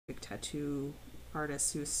tattoo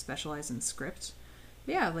artists who specialize in script.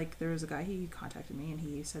 But yeah, like there was a guy, he contacted me and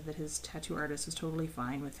he said that his tattoo artist was totally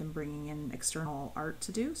fine with him bringing in external art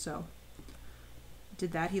to do. So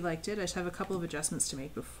did that. He liked it. I just have a couple of adjustments to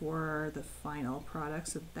make before the final product,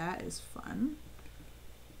 so that is fun.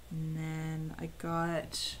 And then I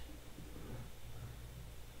got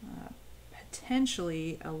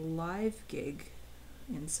potentially a live gig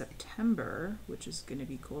in September, which is going to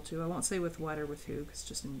be cool too. I won't say with what or with who, because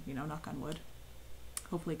just, you know, knock on wood.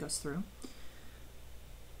 Hopefully it goes through.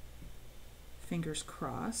 Fingers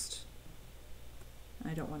crossed.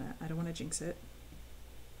 I don't want to jinx it,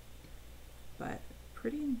 but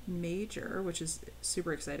pretty major, which is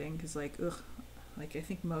super exciting because like I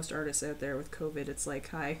think most artists out there with COVID, it's like,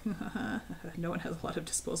 hi, no one has a lot of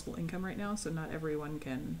disposable income right now, so not everyone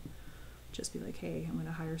can just be like, hey, I'm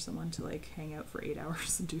gonna hire someone to like hang out for 8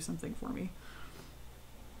 hours and do something for me.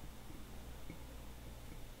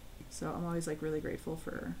 So I'm always like really grateful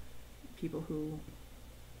for people who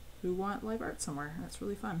want live art somewhere. That's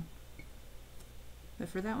really fun. But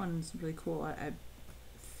for that one, it's really cool. I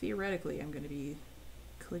theoretically I'm going to be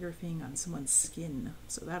calligraphying on someone's skin,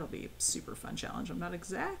 so that'll be a super fun challenge. I'm not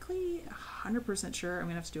exactly 100% sure. I'm going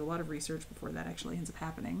to have to do a lot of research before that actually ends up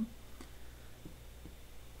happening.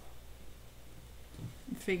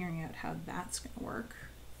 And figuring out how that's going to work.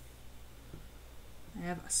 I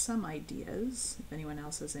have some ideas, if anyone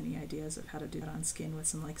else has any ideas of how to do that on skin with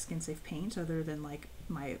some like skin safe paint, other than like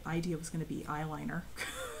my idea was going to be eyeliner.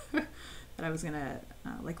 That I was going to,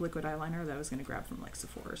 like liquid eyeliner that I was going to grab from like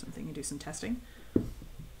Sephora or something and do some testing.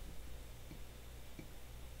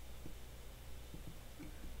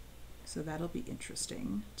 So that'll be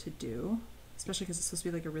interesting to do, especially because it's supposed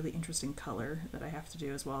to be like a really interesting color that I have to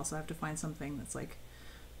do as well. So I have to find something that's like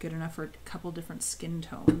good enough for a couple different skin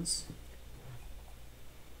tones.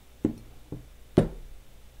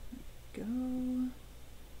 Go.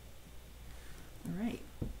 All right.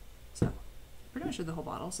 So pretty much did the whole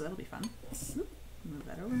bottle, so that'll be fun. Move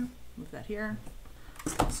that over, move that here,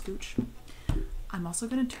 scooch. I'm also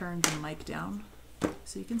going to turn the mic down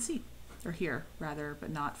so you can see, or hear rather, but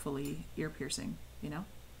not fully ear piercing, you know?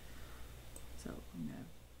 So I'm going to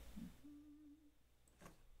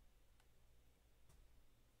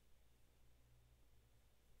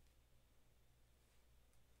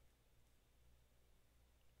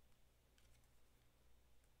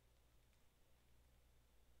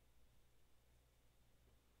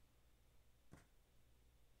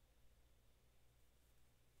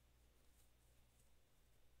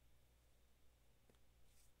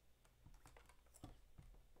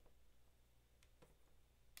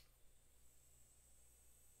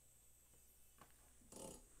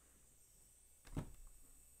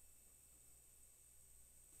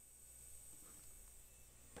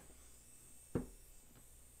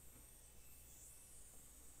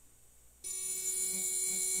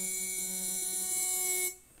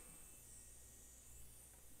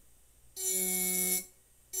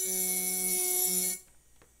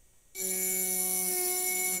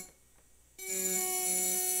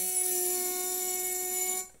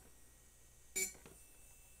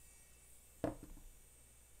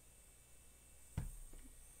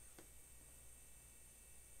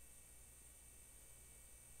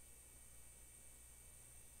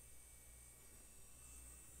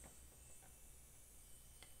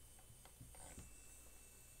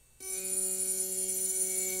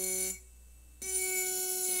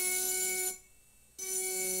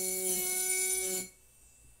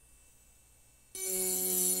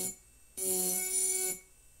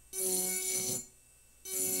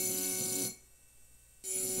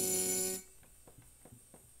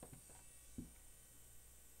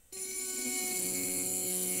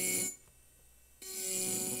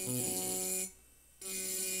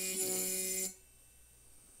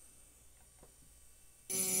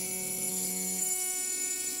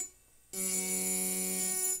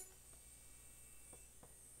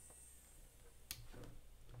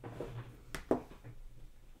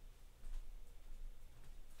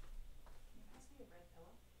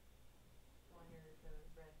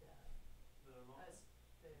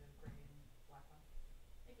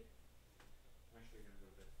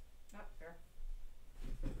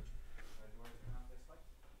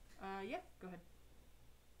yeah, go ahead.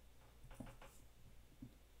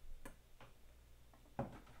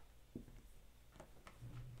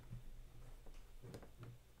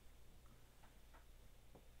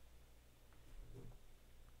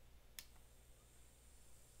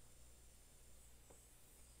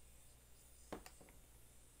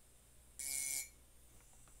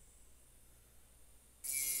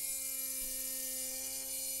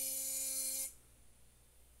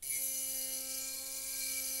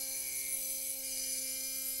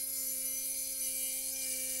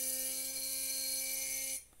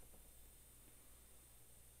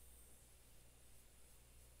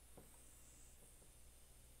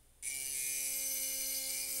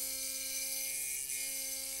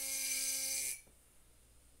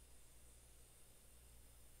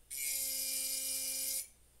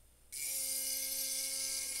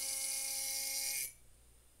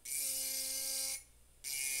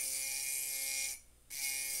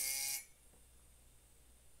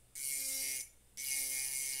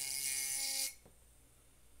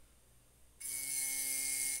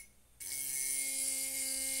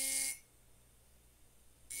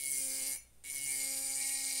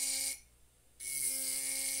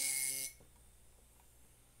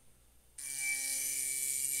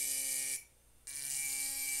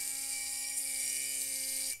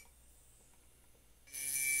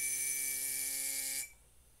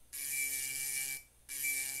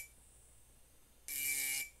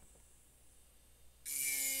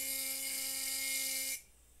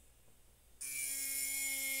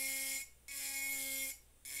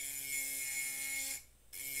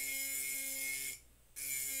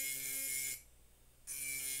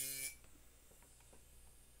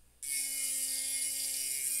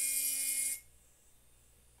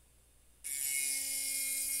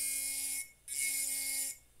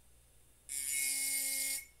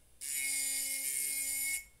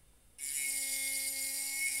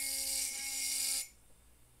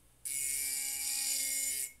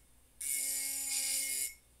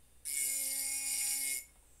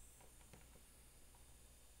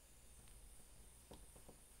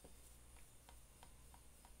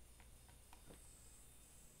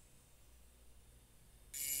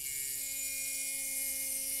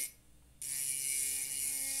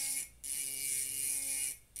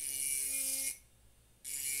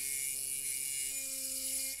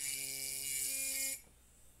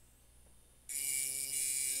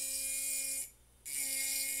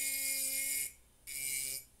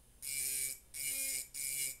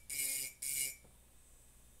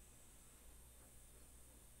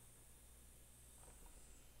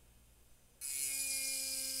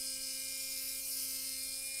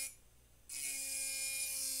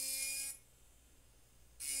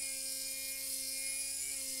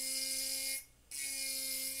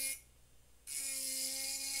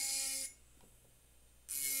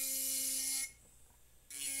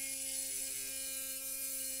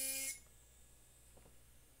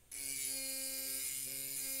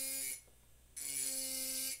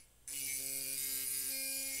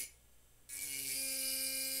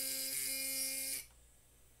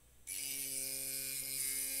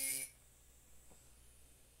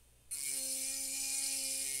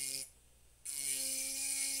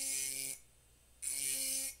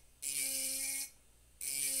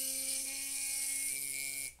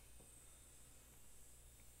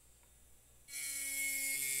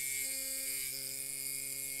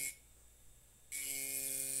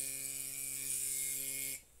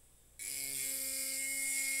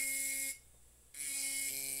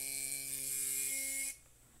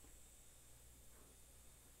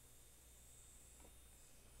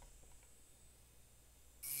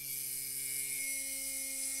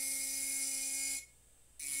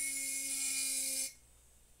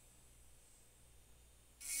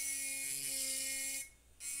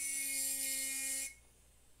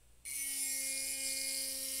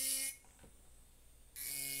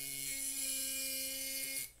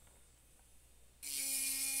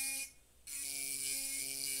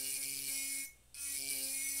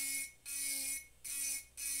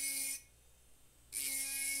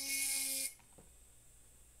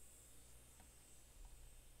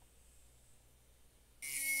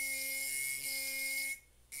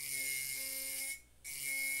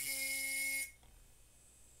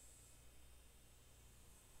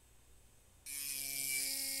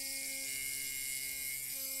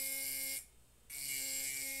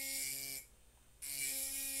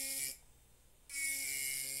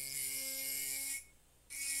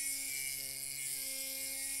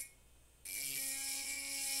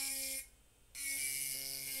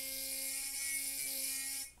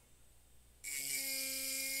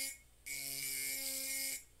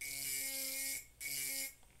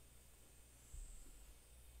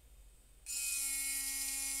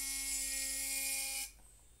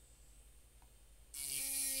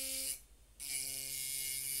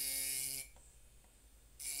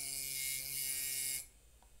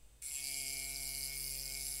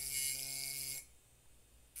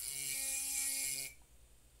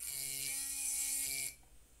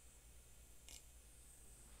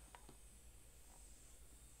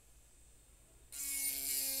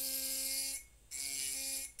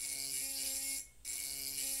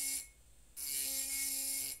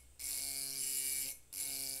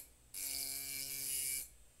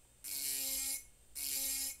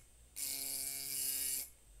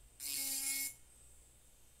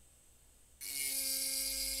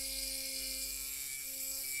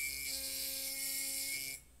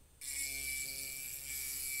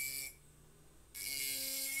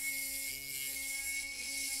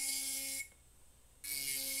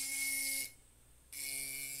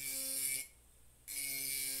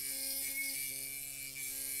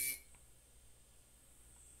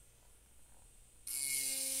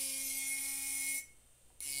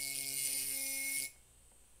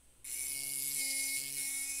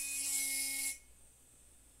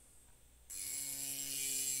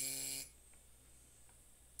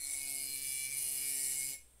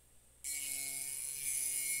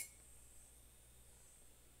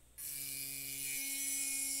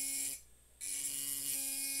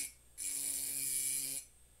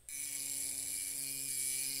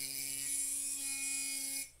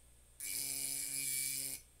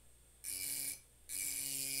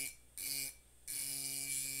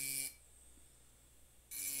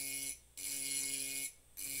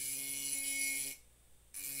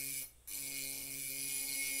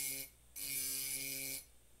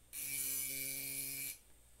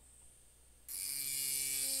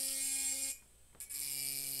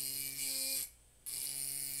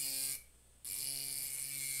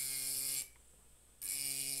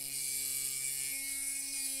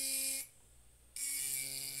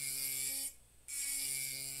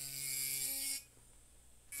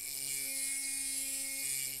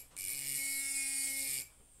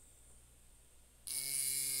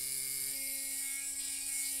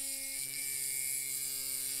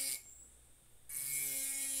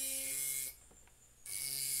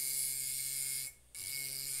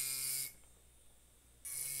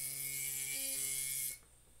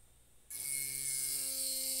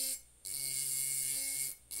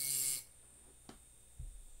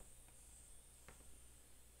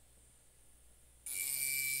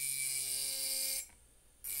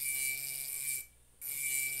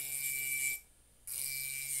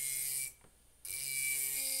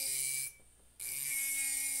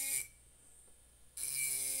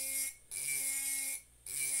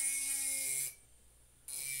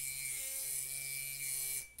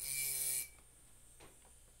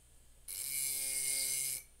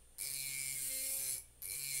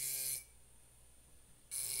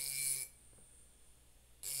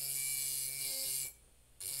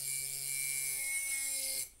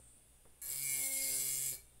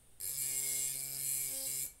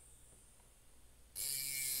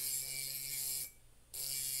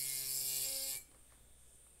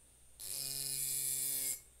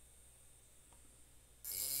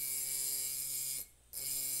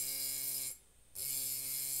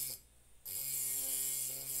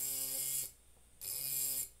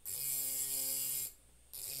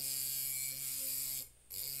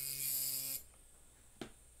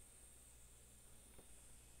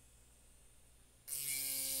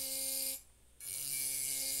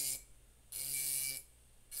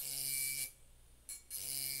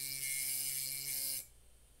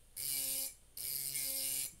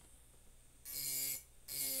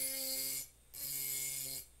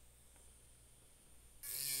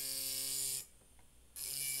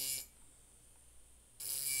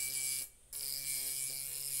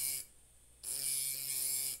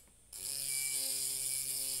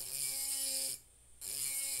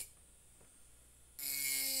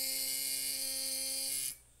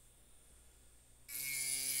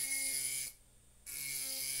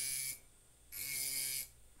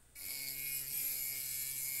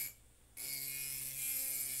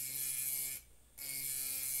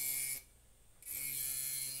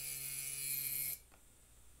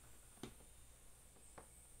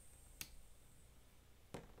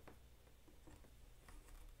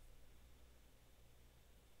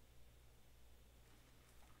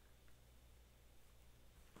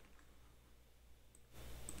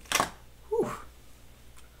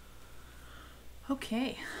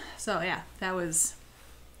 Okay, so yeah, that was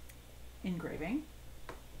engraving.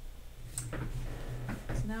 So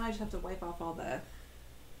now I just have to wipe off all the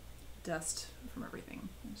dust from everything.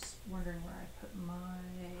 I'm just wondering where I put my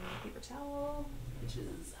paper towel, which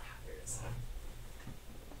is there it is.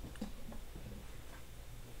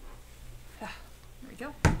 There we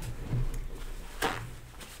go.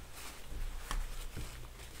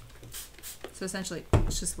 So essentially,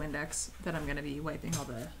 it's just Windex that I'm going to be wiping all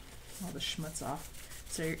the schmutz off.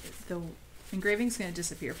 So the engraving's going to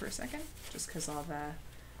disappear for a second, just because all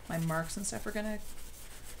my marks and stuff are going to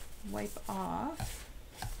wipe off.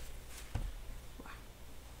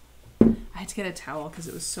 Wow. I had to get a towel because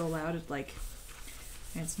it was so loud.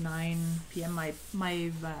 It's 9 p.m. My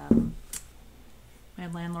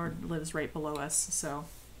landlord lives right below us, so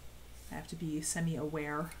I have to be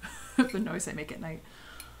semi-aware of the noise I make at night.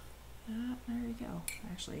 There we go.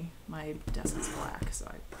 Actually, my desk is black,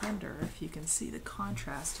 so I wonder if you can see the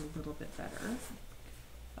contrast a little bit better.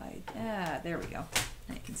 There we go.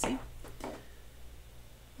 And you can see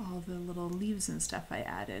all the little leaves and stuff I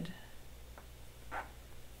added.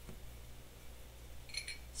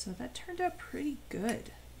 So that turned out pretty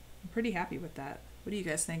good. I'm pretty happy with that. What do you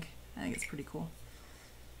guys think? I think it's pretty cool.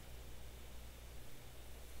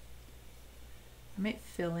 I might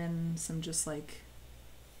fill in some just like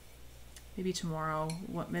maybe tomorrow.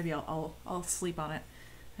 Maybe I'll sleep on it,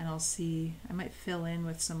 and I'll see. I might fill in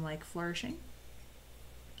with some like flourishing,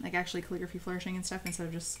 like actually calligraphy flourishing and stuff instead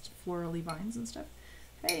of just florally vines and stuff.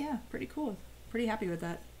 Hey, yeah, pretty cool. Pretty happy with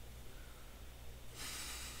that.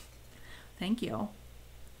 Thank you.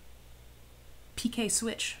 PK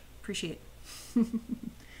Switch, appreciate.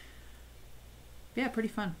 Yeah, pretty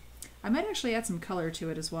fun. I might actually add some color to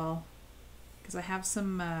it as well, because I have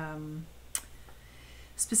some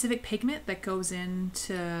specific pigment that goes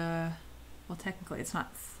into, well, technically it's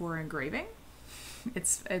not for engraving.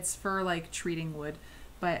 It's for like treating wood,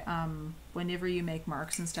 but whenever you make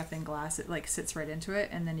marks and stuff in glass, it like sits right into it,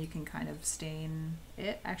 and then you can kind of stain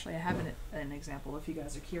it. Actually, I have an example if you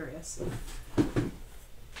guys are curious.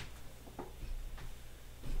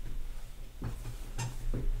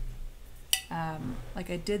 Like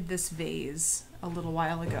I did this vase a little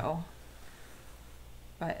while ago,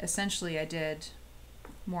 but essentially I did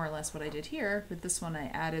more or less what I did here. With this one, I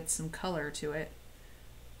added some color to it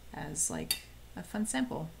as like a fun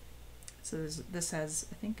sample. So this has,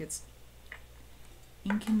 I think it's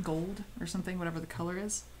ink and gold or something, whatever the color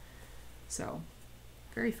is. So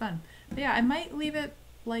very fun. But yeah, I might leave it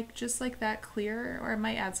like just like that clear, or I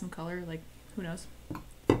might add some color, like who knows.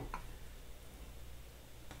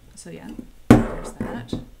 So yeah, there's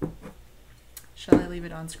that. Shall I leave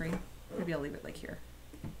it on screen? Maybe I'll leave it like here.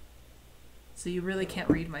 So you really can't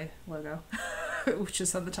read my logo, which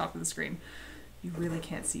is on the top of the screen. You really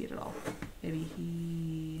can't see it at all.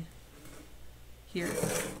 Maybe here,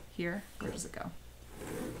 where does it go?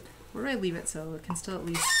 Where do I leave it so it can still at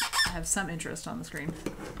least have some interest on the screen?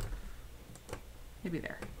 Maybe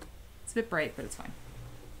there. It's a bit bright, but it's fine.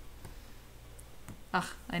 Ugh,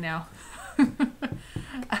 I know.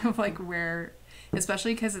 I'm like, where,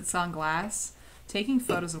 especially because it's on glass. Taking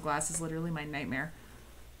photos of glass is literally my nightmare.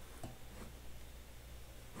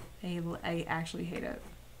 I actually hate it.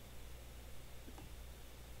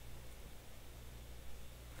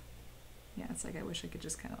 Yeah, it's like I wish I could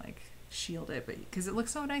just kind of like shield it, but because it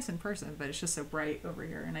looks so nice in person, but it's just so bright over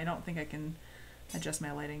here, and I don't think I can adjust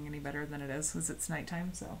my lighting any better than it is because it's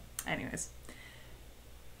nighttime. So anyways,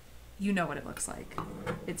 you know what it looks like.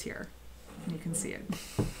 It's here. You can see it.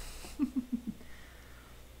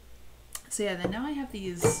 So yeah, then now I have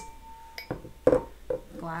these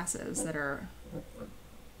glasses that were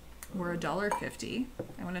 $1.50.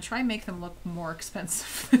 I want to try and make them look more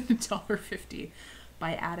expensive than $1.50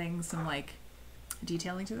 by adding some like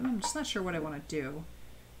detailing to them. I'm just not sure what I want to do,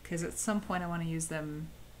 because at some point I want to use them.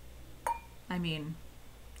 I mean,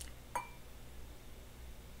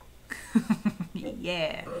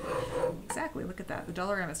 yeah, exactly. Look at that. The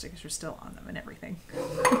Dollarama stickers are still on them and everything.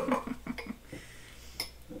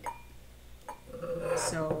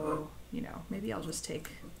 So, you know, maybe I'll just take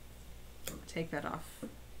that off,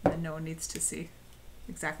 and no one needs to see.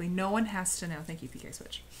 Exactly. No one has to know. Thank you, PK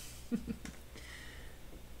Switch.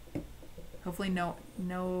 Hopefully no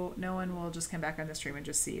one will just come back on the stream and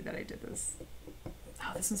just see that I did this.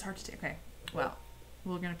 Oh, this one's hard to take. Okay. Well,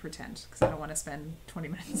 we're going to pretend, because I don't want to spend 20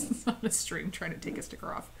 minutes on a stream trying to take a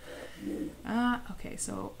sticker off. Okay,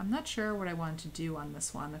 so I'm not sure what I wanted to do on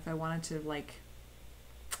this one. If I wanted to, like,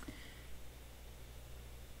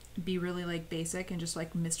 be really, like, basic and just,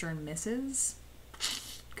 like, Mr. and Mrs.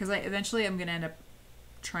 Because eventually I'm going to end up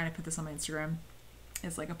trying to put this on my Instagram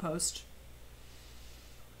as, like, a post.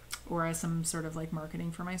 or as some sort of like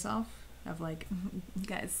marketing for myself of like,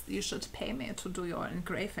 guys, you should pay me to do your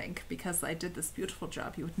engraving because I did this beautiful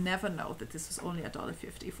job. You would never know that this was only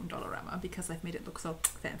 $1.50 from Dollarama because I've made it look so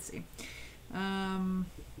fancy. I'm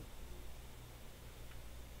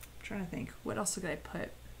trying to think, what else could I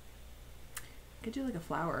put? I could do like a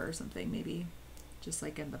flower or something, maybe just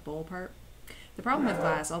like in the bowl part. The problem with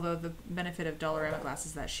glass, although the benefit of Dollarama glass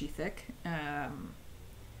is that sheet thick,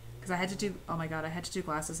 because I had to do, oh my god, I had to do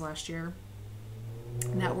glasses last year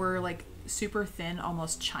that were like super thin,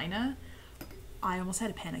 almost china. I almost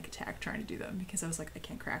had a panic attack trying to do them because I was like, I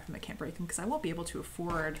can't crack them, I can't break them, because I won't be able to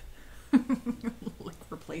afford like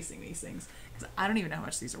replacing these things, because I don't even know how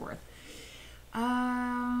much these are worth.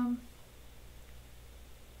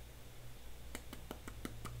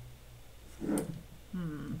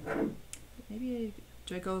 Maybe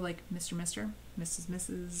do I go like Mr. Mr., Mrs.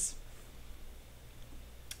 Mrs.,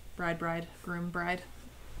 bride bride, groom bride?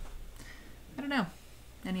 I don't know.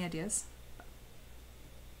 Any ideas?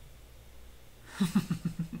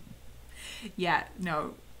 Yeah,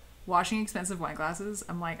 no. Washing expensive wine glasses,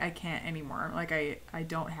 I'm like, I can't anymore. Like, I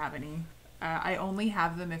don't have any. I only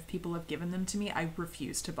have them if people have given them to me. I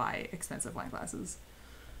refuse to buy expensive wine glasses.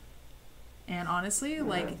 And honestly,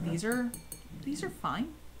 like, these are fine.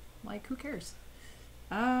 Like, who cares?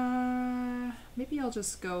 Maybe I'll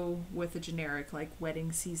just go with a generic, like,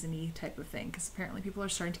 wedding season-y type of thing, because apparently people are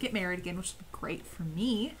starting to get married again, which would be great for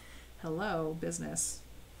me. Hello, business.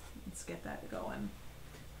 Let's get that going.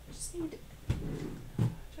 I just need... Do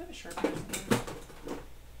I have a sharpener?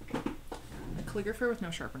 A calligrapher with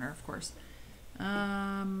no sharpener, of course.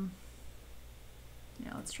 Yeah,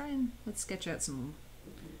 let's sketch out some...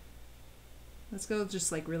 Let's go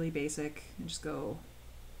just, like, really basic, and just go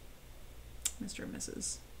Mr. and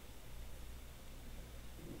Mrs.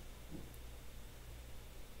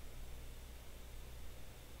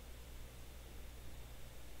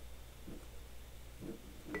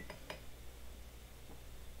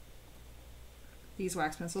 These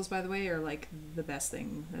wax pencils, by the way, are like the best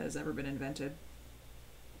thing that has ever been invented.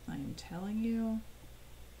 I'm telling you.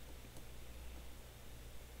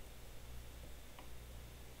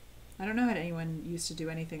 I don't know how anyone used to do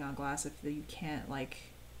anything on glass if you can't, like,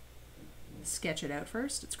 sketch it out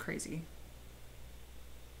first. It's crazy.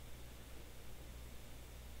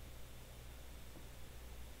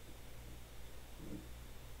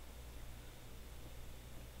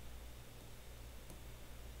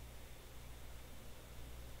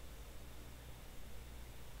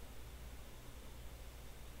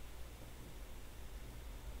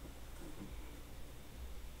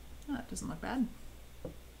 Oh, that doesn't look bad.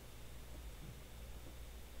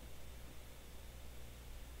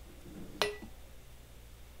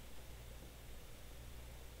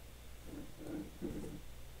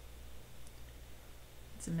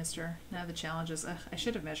 It's a Mr. Now the challenge is, I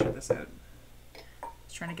should have measured this out. I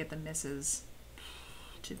was trying to get the misses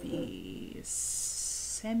to be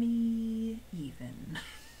semi-even.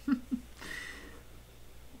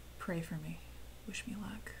 Pray for me. Wish me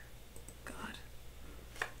luck. God.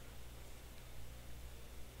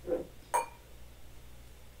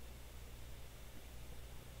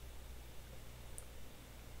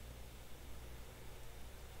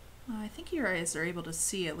 I think you guys are able to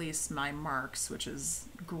see at least my marks, which is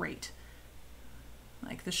great.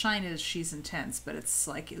 Like, the shine is, she's intense, but it's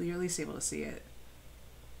like, you're at least able to see it.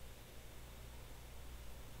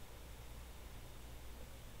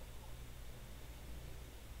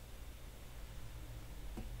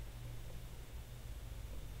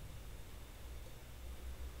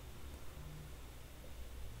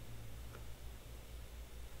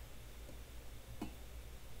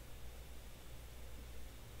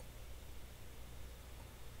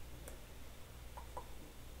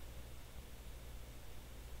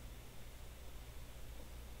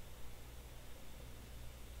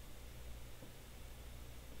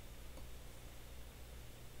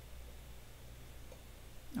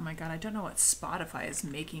 Oh my god, I don't know what Spotify is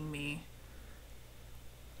making me.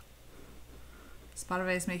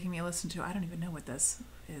 Spotify is making me listen to. I don't even know what this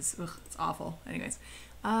is. Ugh, it's awful. Anyways,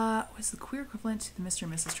 what's the queer equivalent to the Mr.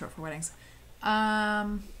 and Mrs. trope for weddings?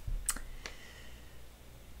 Well,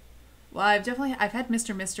 I've had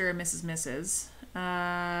Mr. Mr. and Mrs.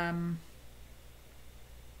 Mrs.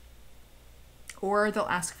 Or they'll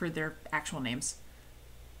ask for their actual names.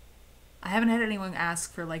 I haven't had anyone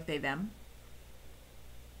ask for, like, they them.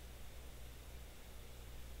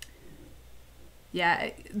 Yeah,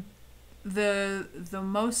 the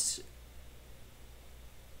most,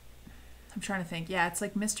 I'm trying to think. Yeah, it's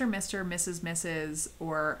like Mr., Mr., Mrs., Mrs.,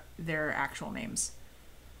 or their actual names,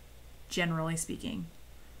 generally speaking.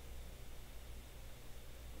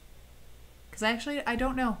 Because I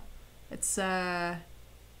don't know. It's a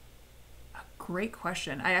great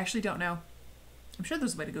question. I actually don't know. I'm sure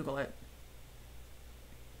there's a way to Google it.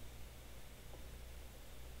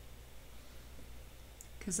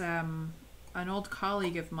 Because an old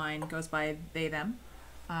colleague of mine goes by they, them.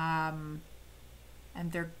 And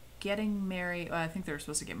they're getting married. Well, I think they were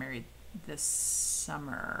supposed to get married this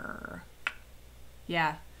summer.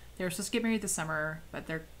 Yeah, they were supposed to get married this summer, but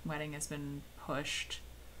their wedding has been pushed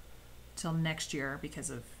till next year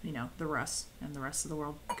because of, the Russ and the rest of the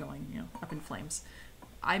world going, up in flames.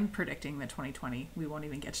 I'm predicting that 2020, we won't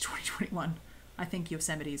even get to 2021. I think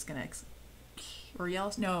Yosemite's going to... or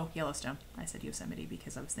Yellowstone? No, Yellowstone. I said Yosemite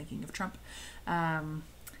because I was thinking of Trump.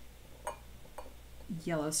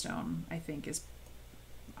 Yellowstone, I think, is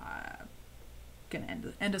going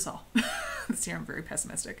to end us all. This year I'm very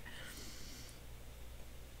pessimistic.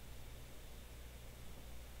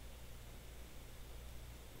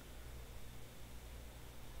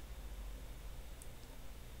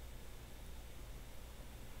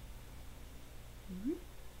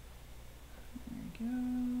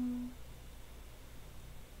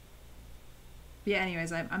 Yeah,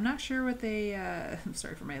 anyways, I'm not sure what they, I'm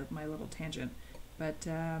sorry for my little tangent, but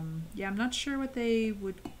yeah, I'm not sure what they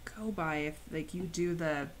would go by if, like, you do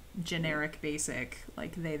the generic basic,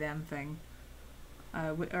 like, they, them thing,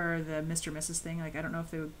 or the Mr. Mrs. thing. Like, I don't know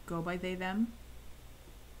if they would go by they, them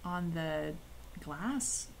on the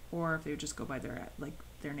glass, or if they would just go by their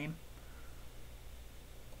name.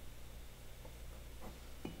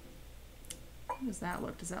 How does that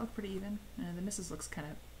look? Does that look pretty even? The Mrs. looks kind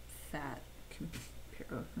of fat.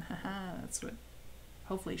 That's what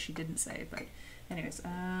hopefully she didn't say, but anyways, it's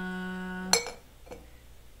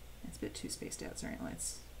a bit too spaced out. Sorry,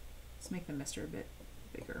 let's make the Mr. a bit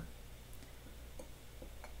bigger.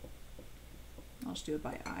 I'll just do it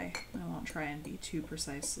by eye. I won't try and be too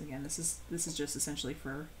precise. Again, this is just essentially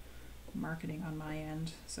for marketing on my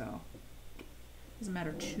end, so it doesn't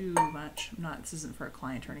matter too much. This isn't for a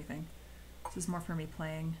client or anything. This is more for me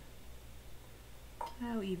playing.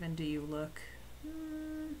 How even do you look?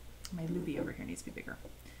 My loopy over here needs to be bigger.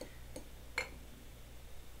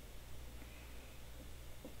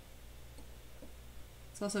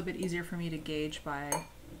 It's also a bit easier for me to gauge by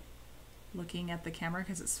looking at the camera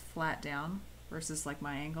because it's flat down versus like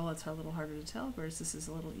my angle. It's a little harder to tell, whereas this is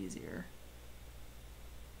a little easier.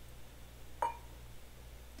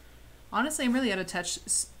 Honestly, I'm really out of touch,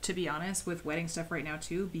 to be honest, with wedding stuff right now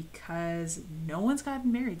too, because no one's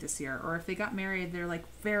gotten married this year. Or if they got married, they're like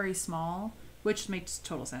very small, which makes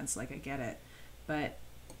total sense. Like, I get it. But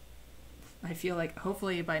I feel like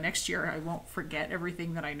hopefully by next year I won't forget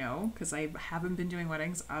everything that I know, because I haven't been doing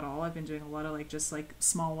weddings at all. I've been doing a lot of just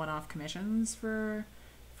small one-off commissions for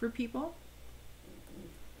people.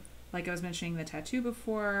 Like I was mentioning the tattoo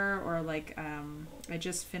before, or I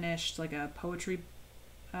just finished a poetry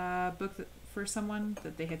book for someone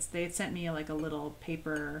that they had sent me a little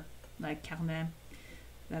paper carnet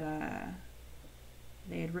that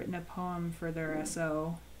they had written a poem for their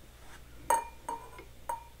SO,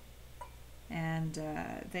 and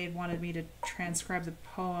they wanted me to transcribe the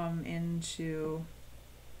poem into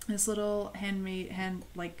this little handmade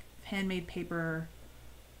paper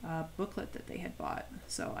booklet that they had bought.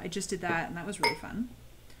 So I just did that, and that was really fun.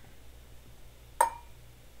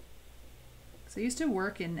 So I used to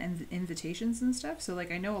work in invitations and stuff, so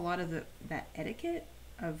I know a lot of that etiquette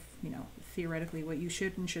of, theoretically what you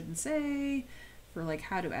should and shouldn't say, for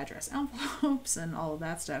how to address envelopes and all of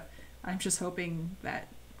that stuff. I'm just hoping that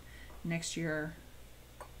next year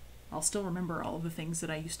I'll still remember all of the things that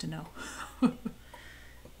I used to know. How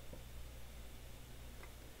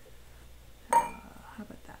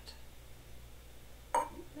about that?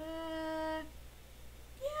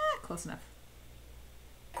 Yeah, close enough.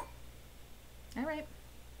 All right.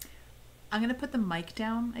 I'm going to put the mic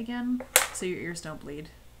down again so your ears don't bleed.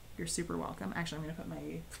 You're super welcome. Actually, I'm going to put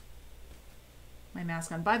my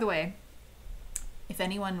mask on. By the way, if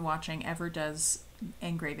anyone watching ever does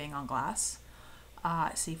engraving on glass,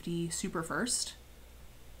 safety super first.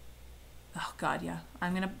 Oh God, yeah.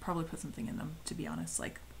 I'm going to probably put something in them, to be honest,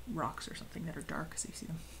 like rocks or something that are dark so you see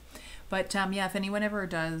them. But yeah, if anyone ever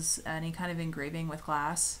does any kind of engraving with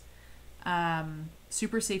glass,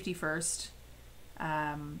 super safety first.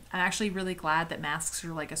 I'm actually really glad that masks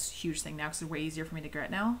are a huge thing now, because they're way easier for me to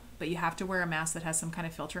get now. But you have to wear a mask that has some kind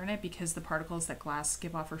of filter in it, because the particles that glass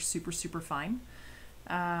give off are super, super fine.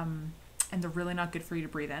 And they're really not good for you to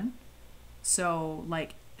breathe in. So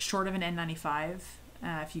short of an N95,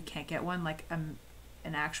 if you can't get one, an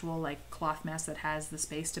actual cloth mask that has the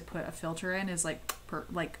space to put a filter in is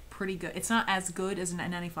pretty good. It's not as good as an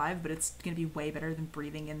N95, but it's going to be way better than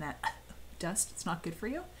breathing in that dust. It's not good for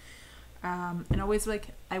you. And always, like,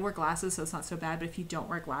 I wear glasses, so it's not so bad, but if you don't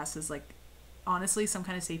wear glasses, like, honestly, some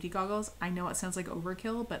kind of safety goggles, I know it sounds like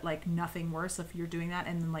overkill, but, like, nothing worse if you're doing that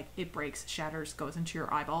and then, like, it breaks, shatters, goes into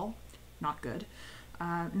your eyeball. Not good.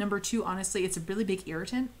 Number two, honestly, it's a really big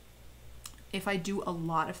irritant. If I do a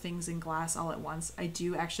lot of things in glass all at once, I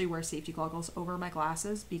do actually wear safety goggles over my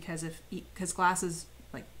glasses because glasses,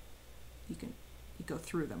 like, you go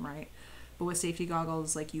through them, right? But with safety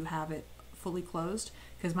goggles, like, you have it fully closed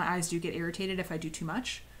because my eyes do get irritated if I do too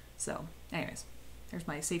much. So anyways, there's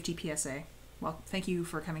my safety PSA. Well, thank you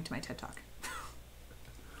for coming to my TED Talk.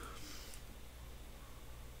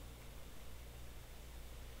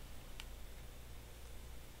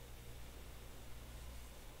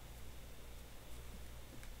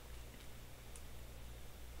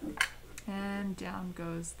 And down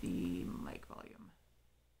goes the mic volume.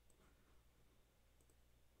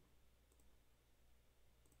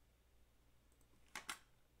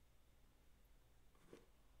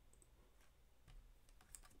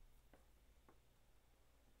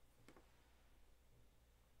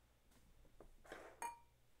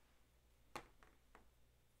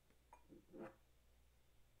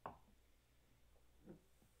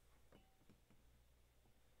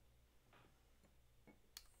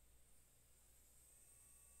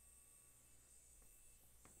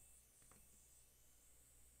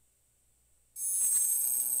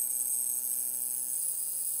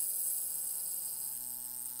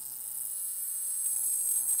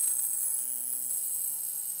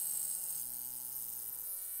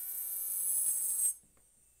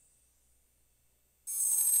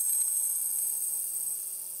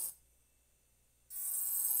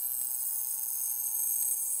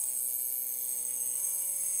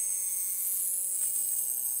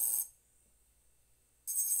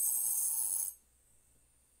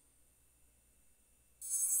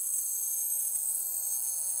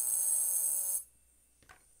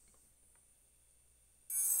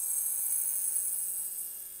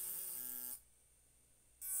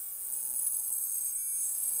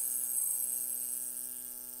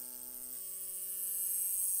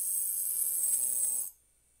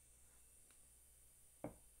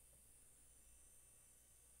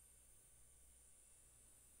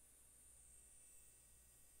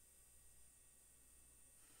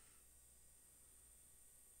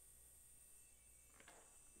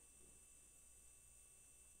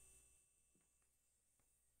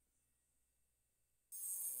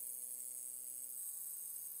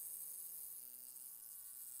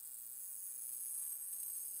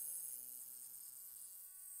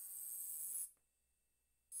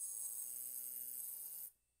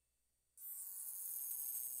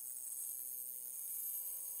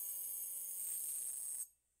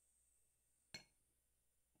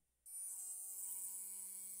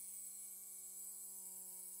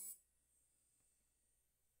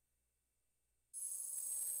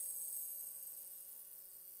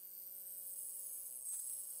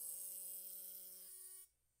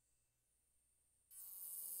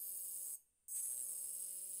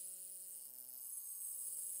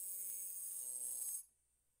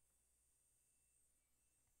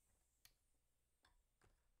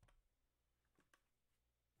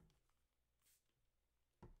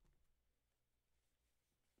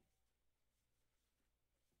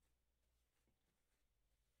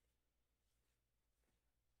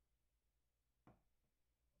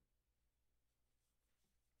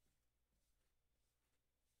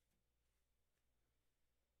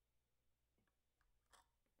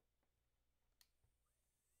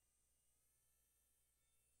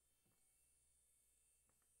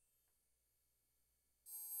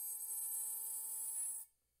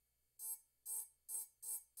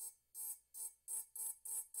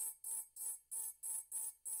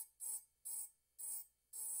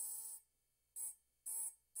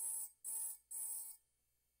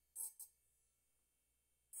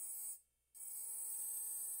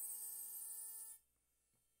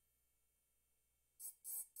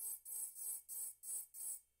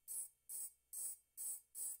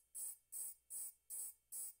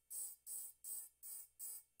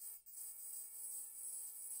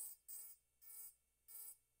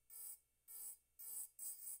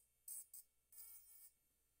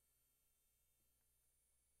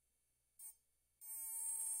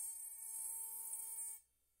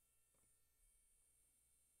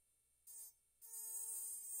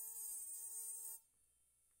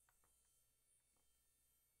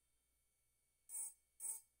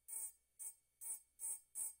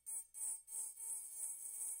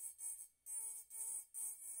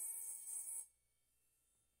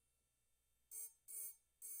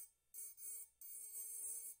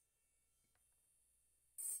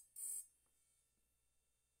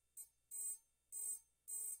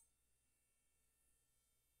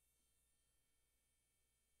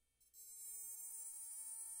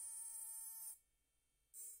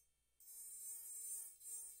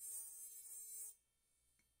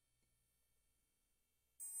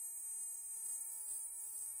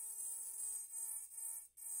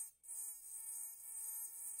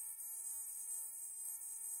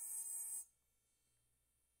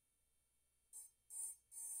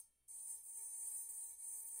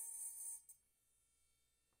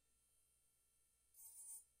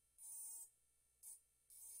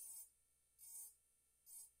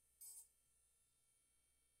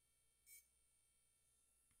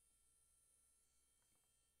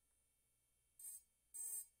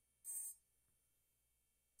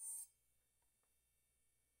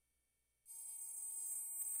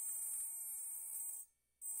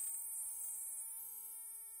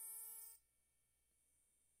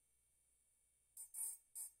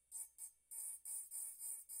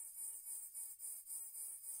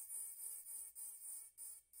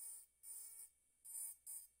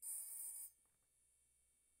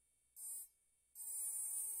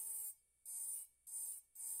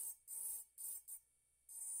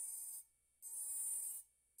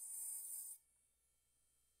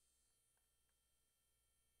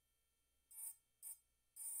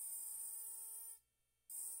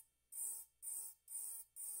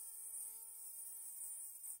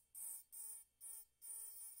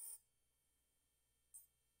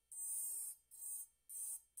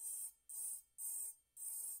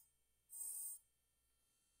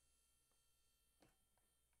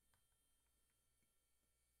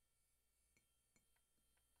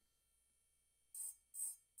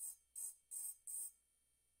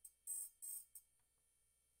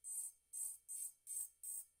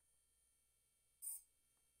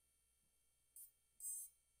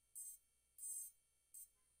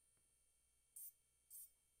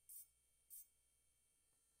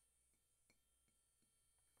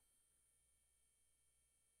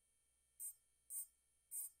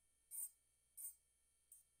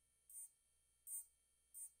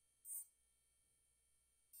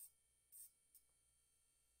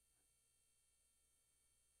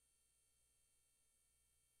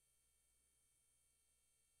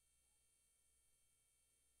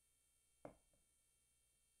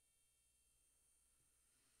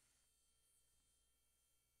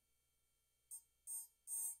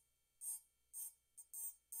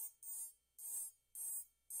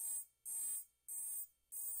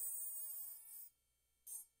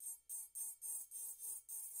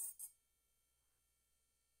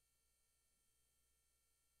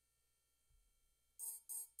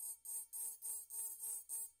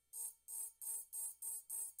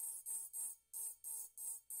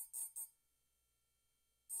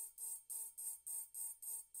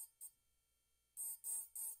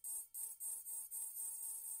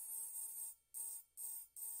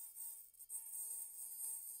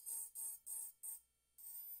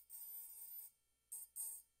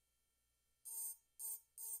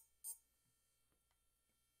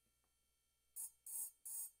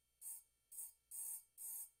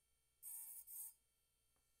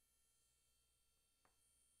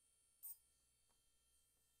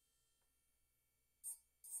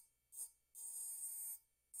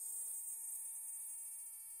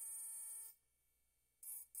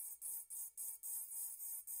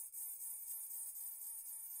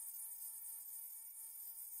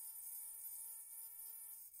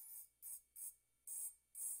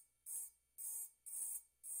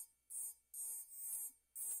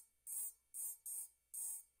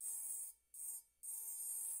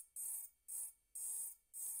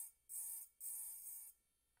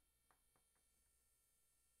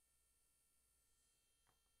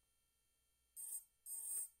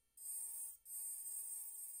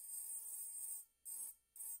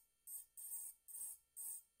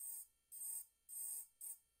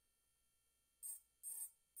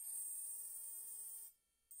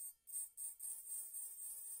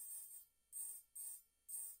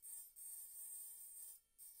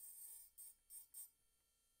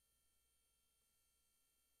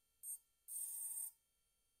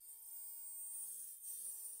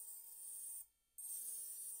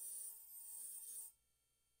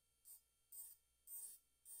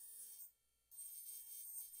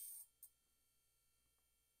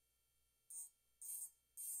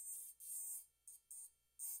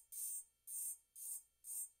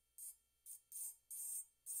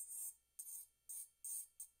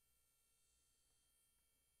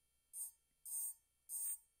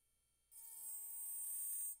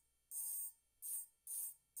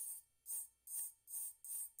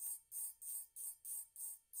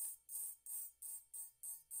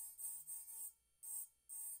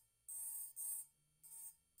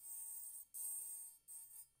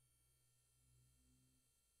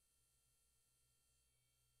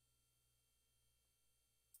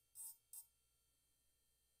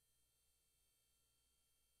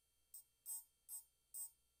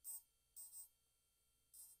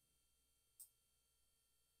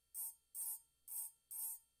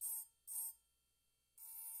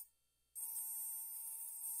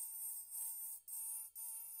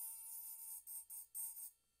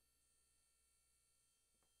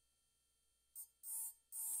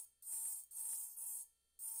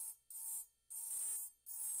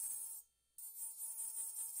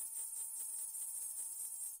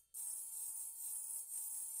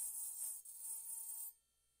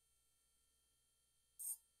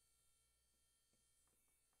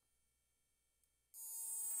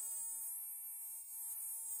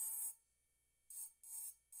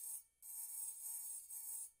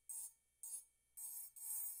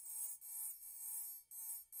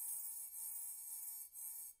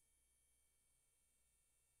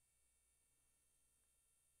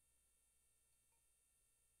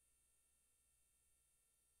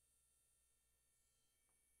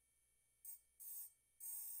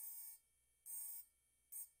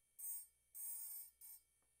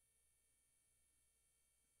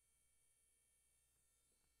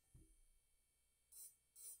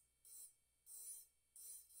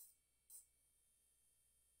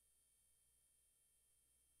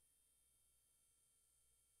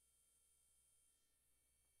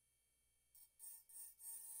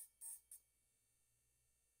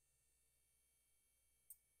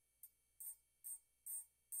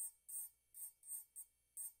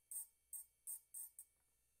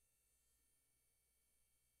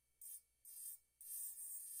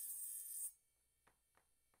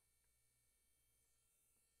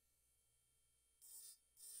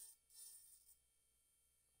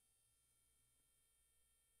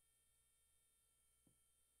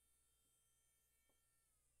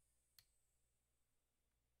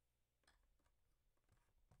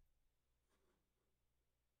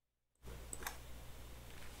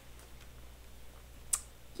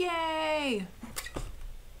 Yay!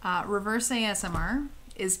 Reverse ASMR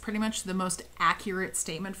is pretty much the most accurate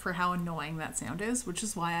statement for how annoying that sound is, which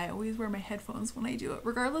is why I always wear my headphones when I do it.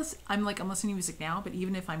 Regardless, I'm listening to music now, but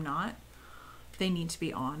even if I'm not, they need to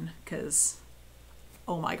be on, because,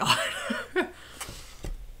 oh my god.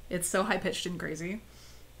 It's so high-pitched and crazy.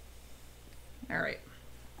 Alright.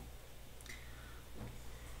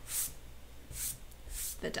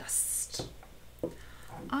 The dust.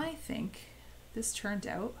 I think this turned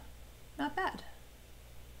out not bad.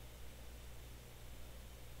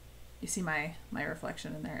 You see my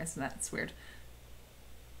reflection in there, isn't that? It's weird.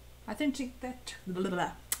 I think that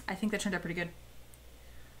turned out pretty good.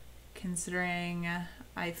 Considering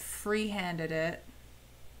I freehanded it.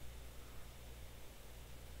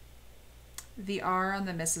 The R on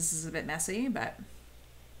the misses is a bit messy, but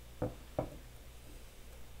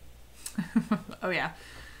oh yeah.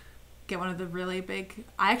 Get one of the really big,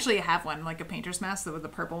 I actually have one, like a painter's mask, with the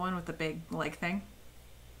purple one with the big like thing.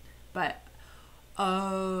 But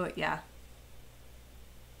oh yeah.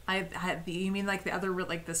 I had you mean like the other,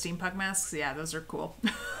 like the steampunk masks? Yeah, those are cool.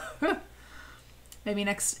 Maybe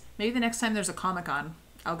the next time there's a Comic-Con,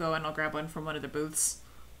 I'll go and I'll grab one from one of the booths.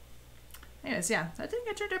 Anyways, yeah, I think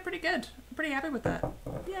it turned out pretty good. I'm pretty happy with that.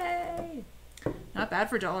 Yay! Not bad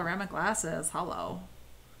for Dollarama glasses. Hello.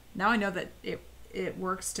 Now I know that it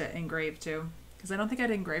works to engrave too, because I don't think I'd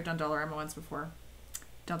engraved on Dollarama ones before.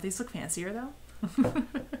 Don't these look fancier though?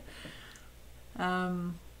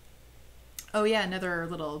 Oh yeah, another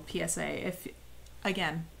little PSA. If,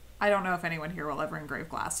 again, I don't know if anyone here will ever engrave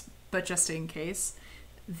glass, but just in case,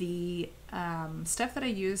 the stuff that I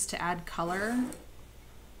use to add color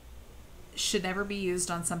should never be used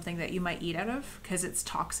on something that you might eat out of, because it's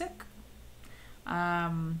toxic.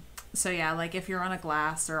 So yeah, like if you're on a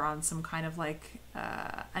glass or on some kind of like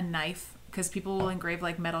a knife, because people will engrave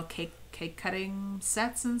like metal cake cutting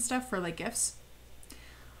sets and stuff for like gifts.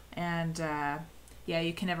 And yeah,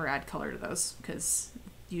 you can never add color to those, because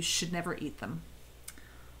you should never eat them.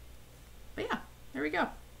 But yeah, there we go.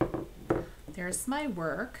 There's my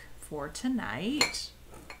work for tonight.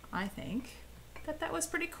 I think that was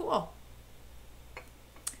pretty cool.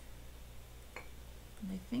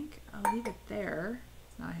 And I think I'll leave it there.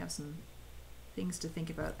 Now I have some things to think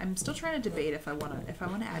about. I'm still trying to debate if I want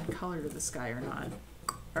to add color to the sky or not,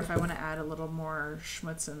 or if I want to add a little more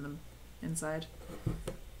schmutz in the inside.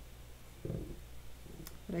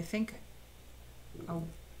 But I think I'll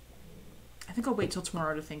wait till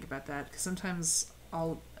tomorrow to think about that, because sometimes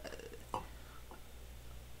I'll.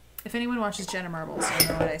 If anyone watches Jenna Marbles, you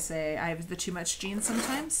know what I say. I have the too much gene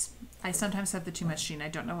sometimes. I sometimes have the too much gene. I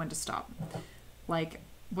don't know when to stop. Like,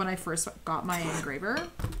 when I first got my engraver,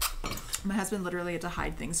 my husband literally had to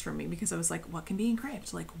hide things from me, because I was like, what can be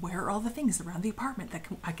engraved? Like, where are all the things around the apartment that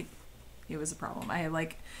I could... It was a problem. I had,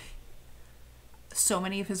 like, so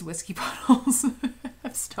many of his whiskey bottles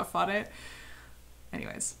have stuff on it.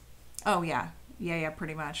 Anyways. Oh, yeah. Yeah,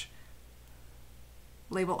 pretty much.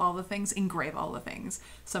 Label all the things, engrave all the things.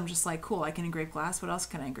 So I'm just like, cool, I can engrave glass. What else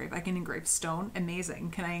can I engrave? I can engrave stone.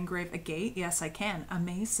 Amazing. Can I engrave a gate? Yes, I can.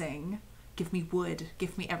 Amazing. Give me wood.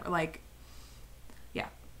 Give me like, yeah.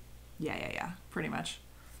 Yeah. Pretty much.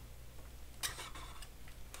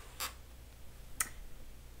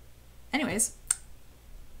 Anyways.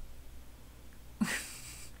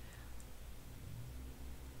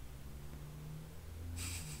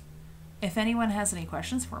 If anyone has any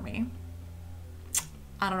questions for me,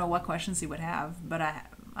 I don't know what questions you would have, but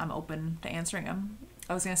I'm open to answering them.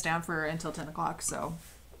 I was going to stay on for until 10 o'clock, so,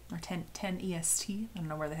 or 10 EST. I don't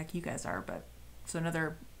know where the heck you guys are, but so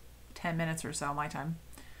another 10 minutes or so my time.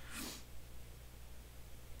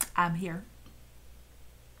 I'm here.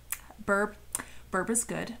 Burb is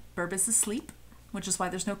good. Burb is asleep, which is why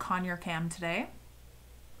there's no Conyer Cam today.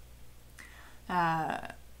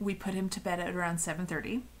 We put him to bed at around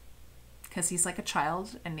 7:30. Because he's like a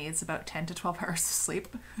child and needs about 10 to 12 hours of sleep.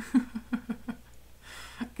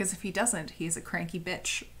 Because if he doesn't, he's a cranky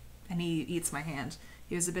bitch and he eats my hand.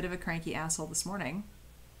 He was a bit of a cranky asshole this morning.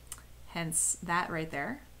 Hence that right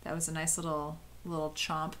there. That was a nice little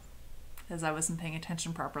chomp, as I wasn't paying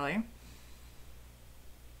attention properly.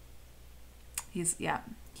 He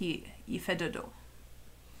fed dodo.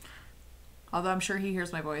 Although I'm sure he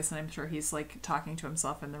hears my voice, and I'm sure he's like talking to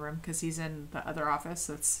himself in the room, because he's in the other office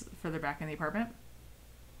that's further back in the apartment.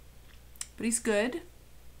 But he's good.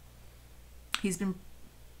 He's been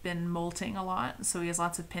molting a lot, so he has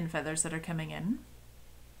lots of pin feathers that are coming in.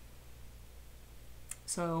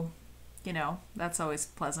 So, you know, that's always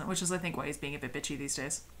pleasant, which is I think why he's being a bit bitchy these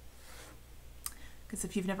days. Because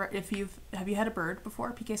have you had a bird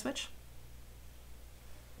before, PK Switch?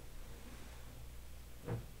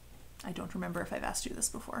 I don't remember if I've asked you this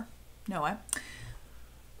before. No,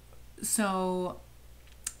 So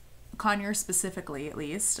conures specifically, at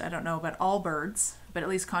least, I don't know about all birds, but at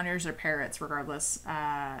least conures or parrots, regardless,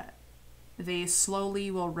 they slowly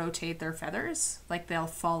will rotate their feathers. Like they'll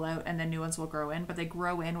fall out and then new ones will grow in, but they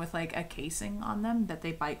grow in with like a casing on them that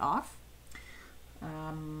they bite off.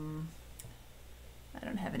 I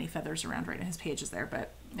don't have any feathers around right now. His page is there,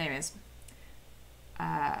 but anyways.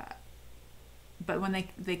 But when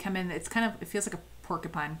they come in, it's kind of, it feels like a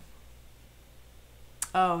porcupine.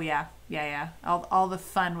 Oh yeah. All the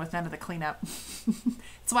fun with none of the cleanup.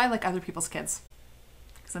 It's why I like other people's kids.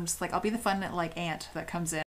 Because I'm just like, I'll be the fun like aunt that comes in